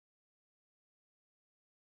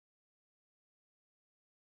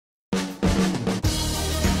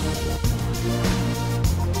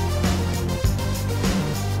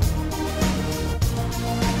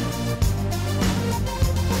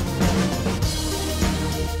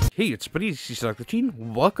Hey, it's Buddy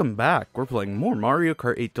C13. Welcome back. We're playing more Mario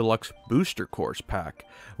Kart 8 Deluxe Booster Course Pack.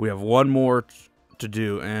 We have one more to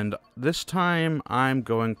do, and this time I'm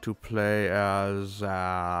going to play as,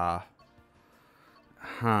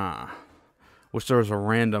 wish there was a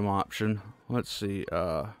random option. Let's see,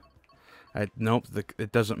 nope,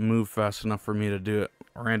 it doesn't move fast enough for me to do it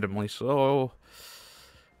randomly, so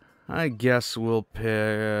I guess we'll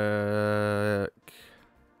pick...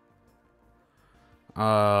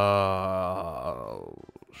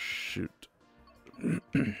 shoot.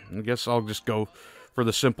 I guess I'll just go for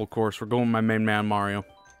the simple course. We're going with my main man, Mario.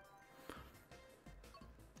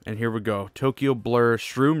 And here we go. Tokyo Blur,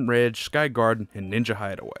 Shroom Ridge, Sky Garden, and Ninja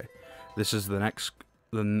Hideaway. This is the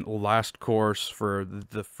last course for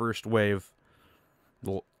the first wave.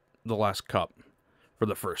 The last cup for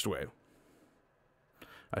the first wave,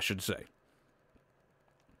 I should say.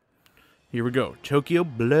 Here we go. Tokyo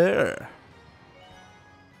Blur.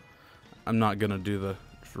 I'm not gonna do the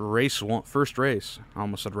first race. I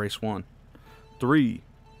almost said race 1. 3,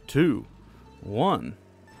 2, 1,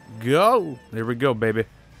 go! There we go, baby.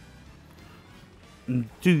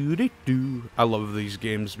 I love these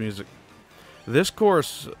games' music. This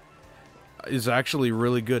course is actually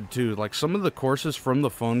really good too. Like, some of the courses from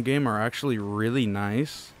the phone game are actually really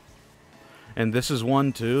nice, and this is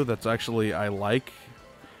one too that's actually I like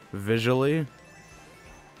visually.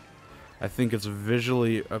 I think it's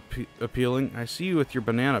visually appealing. I see you with your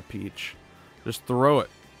banana, Peach. Just throw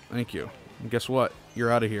it. Thank you. And guess what?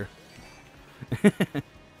 You're out of here.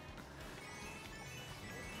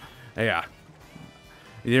 Yeah.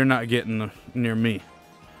 You're not getting near me.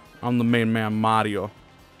 I'm the main man, Mario.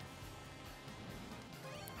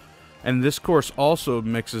 And this course also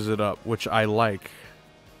mixes it up, which I like.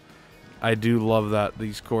 I do love that,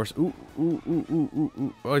 these courses. Ooh, ooh, ooh, ooh, ooh,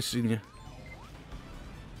 ooh. Oh, I seen you.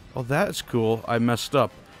 Oh, that's cool. I messed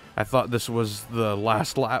up. I thought this was the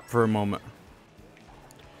last lap for a moment.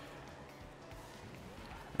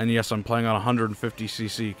 And yes, I'm playing on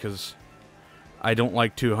 150cc because I don't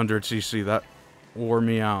like 200cc. That wore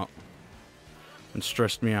me out and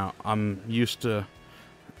stressed me out. I'm used to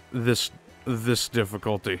this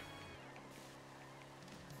difficulty.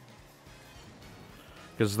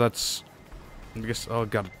 Because that's... I guess... Oh,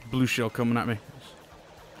 got a blue shell coming at me.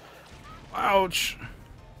 Ouch!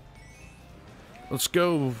 Let's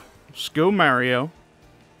go. Let's go, Mario.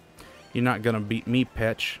 You're not gonna beat me,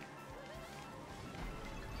 Petch.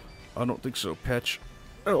 I don't think so, Petch.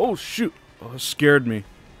 Oh, shoot. Oh, it scared me.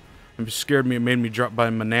 It scared me. It made me drop by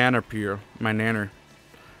my nanner pier. My nanner.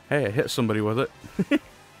 Hey, I hit somebody with it.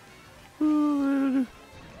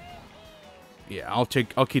 Yeah, I'll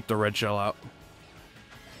keep the red shell out.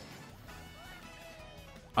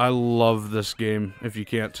 I love this game, if you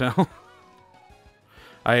can't tell.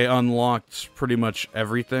 I unlocked pretty much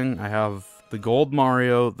everything. I have the gold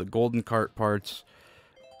Mario, the golden Kart parts,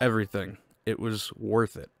 everything. It was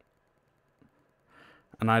worth it.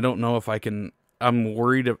 And I don't know if I can... I'm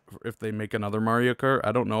worried if they make another Mario Kart.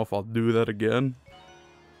 I don't know if I'll do that again.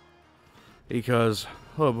 Because,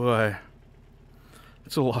 oh boy,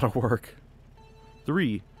 it's a lot of work.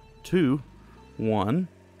 3, 2, 1,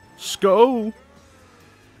 go!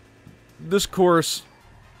 This course,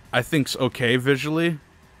 I think's okay visually.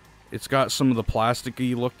 It's got some of the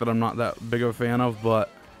plasticky look that I'm not that big of a fan of, but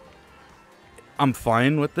I'm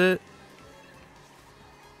fine with it.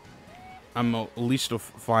 I'm at least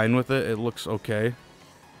fine with it. It looks okay.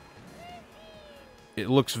 It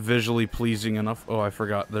looks visually pleasing enough. Oh, I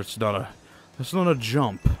forgot. That's not a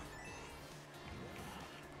jump.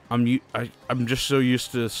 I'm just so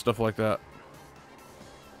used to stuff like that.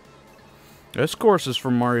 This course is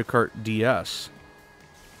from Mario Kart DS.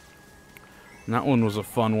 And that one was a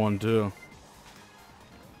fun one, too.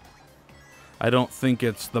 I don't think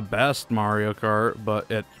it's the best Mario Kart, but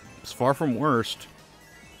it's far from worst.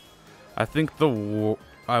 I think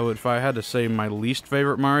if I had to say my least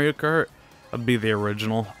favorite Mario Kart, it'd be the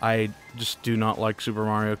original. I just do not like Super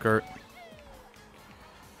Mario Kart.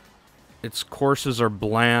 Its courses are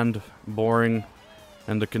bland, boring,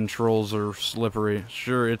 and the controls are slippery.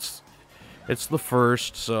 Sure, it's the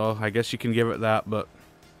first, so I guess you can give it that, but...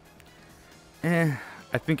 I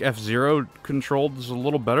think F-Zero controlled is a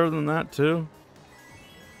little better than that, too.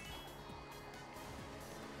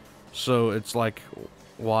 So, it's like,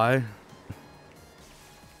 why?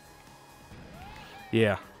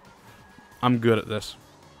 Yeah. I'm good at this.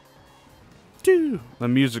 The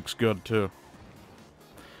music's good, too.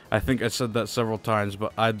 I think I said that several times,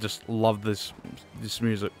 but I just love this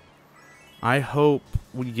music. I hope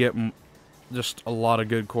we get just a lot of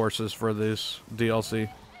good courses for this DLC.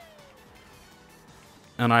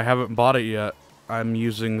 And I haven't bought it yet. I'm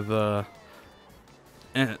using the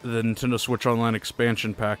Nintendo Switch Online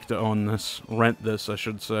expansion pack to own this. Rent this, I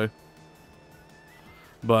should say.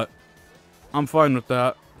 But I'm fine with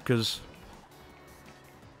that, because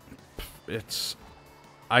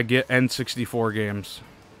I get N64 games.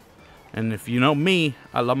 And if you know me,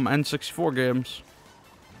 I love my N64 games.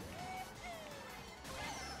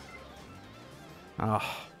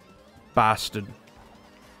 Ah, bastard.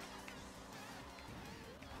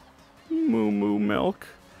 Moo Moo Milk.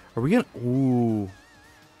 Are we gonna... Ooh.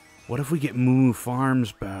 What if we get Moo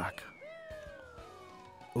Farms back?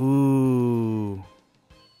 Ooh.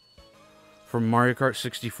 From Mario Kart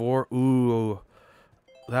 64? Ooh.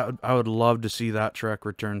 I would love to see that track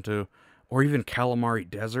return too. Or even Calamari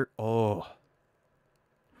Desert. Oh.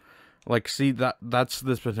 Like, see, that's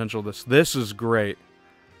this potential. This is great.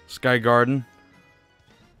 Sky Garden.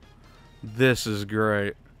 This is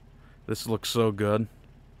great. This looks so good.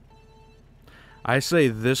 I say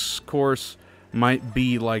this course might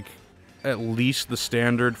be, like, at least the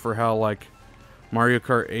standard for how, like, Mario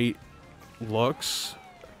Kart 8 looks.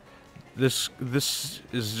 This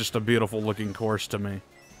is just a beautiful looking course to me.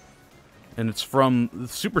 And it's from the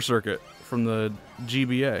Super Circuit, from the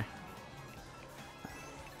GBA.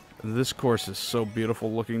 This course is so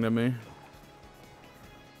beautiful looking to me.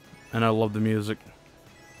 And I love the music.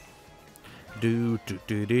 I'm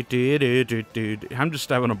just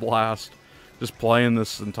having a blast. Just playing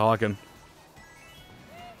this and talking.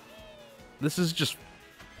 This is just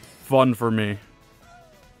fun for me.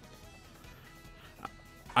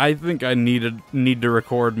 I think I need to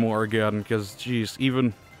record more again, because, geez,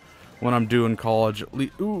 even when I'm doing college, at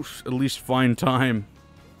least find time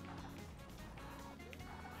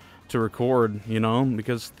to record, you know,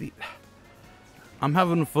 because I'm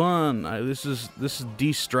having fun. This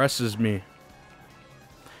de-stresses me,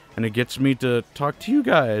 and it gets me to talk to you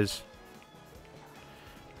guys,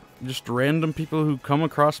 just random people who come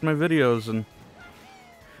across my videos and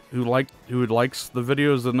who likes the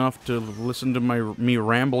videos enough to listen to me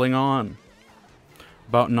rambling on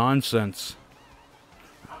about nonsense.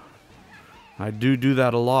 I do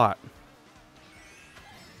that a lot.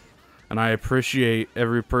 And I appreciate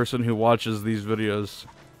every person who watches these videos.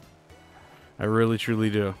 I really,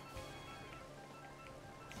 truly do.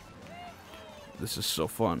 This is so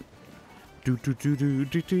fun.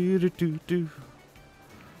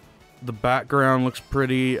 The background looks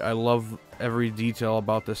pretty. I love every detail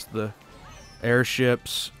about this. The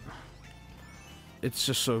airships. It's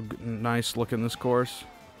just so nice looking, this course.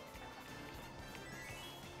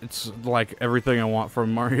 It's like everything I want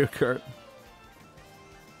from Mario Kart.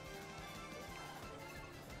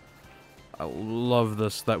 I love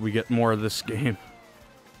this, that we get more of this game.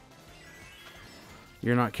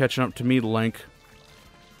 You're not catching up to me, Link.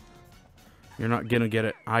 You're not gonna get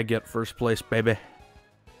it. I get first place, baby.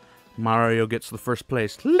 Mario gets the first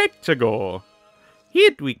place. Let's go.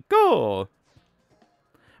 Here we go.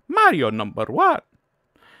 Mario number 1.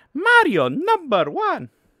 Mario number 1.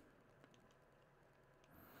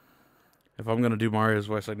 If I'm gonna do Mario's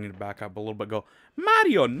voice, I need to back up a little bit. Go,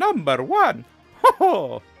 Mario number 1. Ho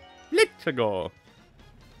ho. Let's go.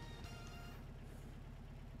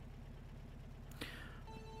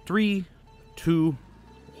 3, 2,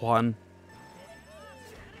 1.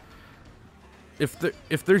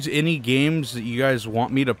 If there's any games that you guys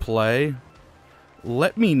want me to play,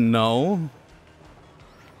 let me know,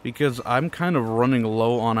 because I'm kind of running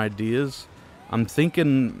low on ideas. I'm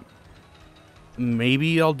thinking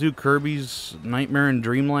maybe I'll do Kirby's Nightmare in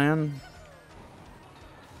Dreamland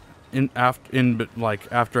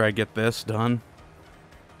after I get this done.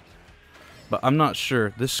 But I'm not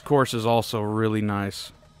sure. This course is also really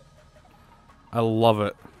nice. I love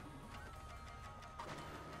it.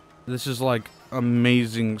 This is like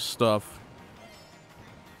amazing stuff.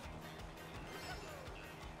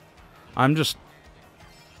 I'm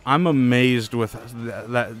amazed with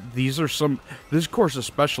that. This course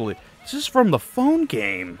especially. This is from the phone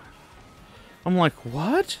game. I'm like,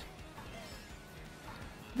 what?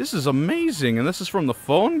 This is amazing, and this is from the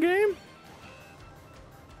phone game?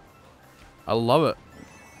 I love it.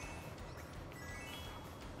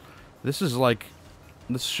 This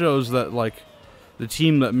shows that, like, the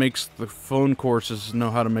team that makes the phone courses know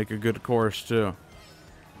how to make a good course, too.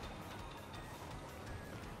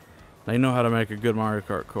 They know how to make a good Mario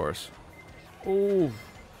Kart course. Oh,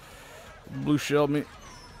 blue shelled me.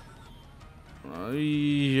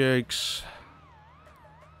 Yikes.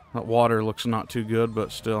 That water looks not too good,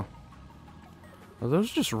 but still. Are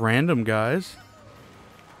those just random guys?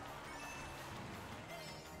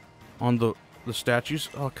 On the statues?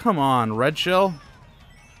 Oh, come on, red shell?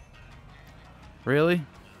 Really?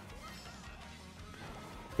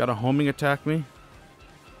 Got a homing attack me?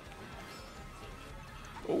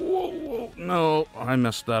 Whoa, whoa. No, I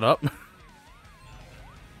messed that up.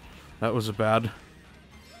 That was bad.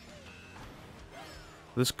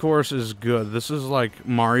 This course is good. This is like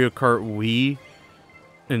Mario Kart Wii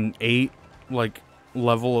an 8 like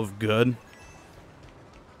level of good.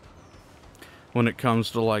 When it comes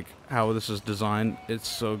to like how this is designed, it's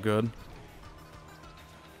so good.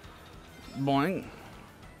 Boing.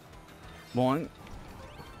 Boing.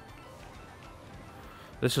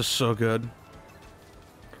 This is so good.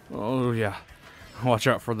 Oh yeah. Watch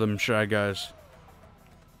out for them Shy Guys.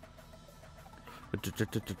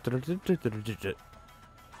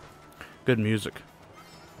 Good music.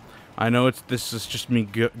 I know this is just me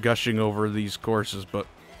gushing over these courses, but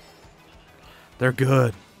they're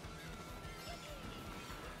good.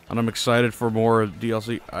 And I'm excited for more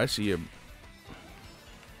DLC. I see him.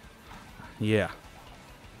 Yeah.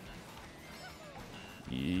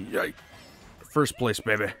 Yikes. First place,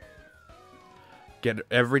 baby. Get it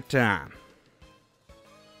every time.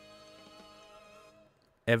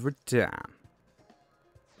 Every time.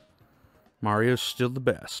 Mario's still the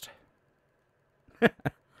best.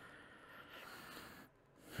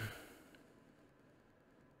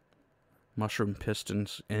 Mushroom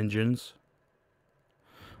pistons, engines.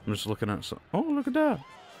 I'm just looking at some. Oh, look at that.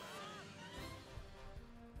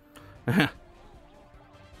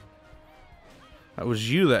 That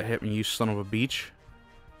was you that hit me, you son of a bitch.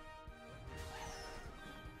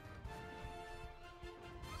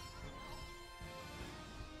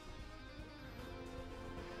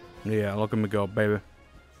 Yeah, look at me go, baby.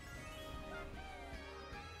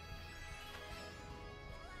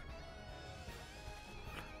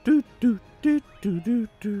 Do do do do do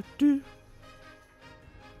do do.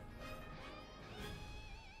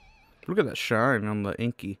 Look at that shine on the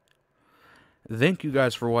inky. Thank you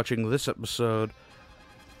guys for watching this episode.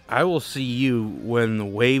 I will see you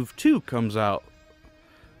when Wave 2 comes out,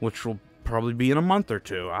 which will probably be in a month or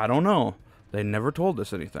two. I don't know. They never told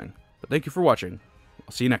us anything. But thank you for watching.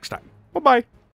 I'll see you next time. Bye-bye.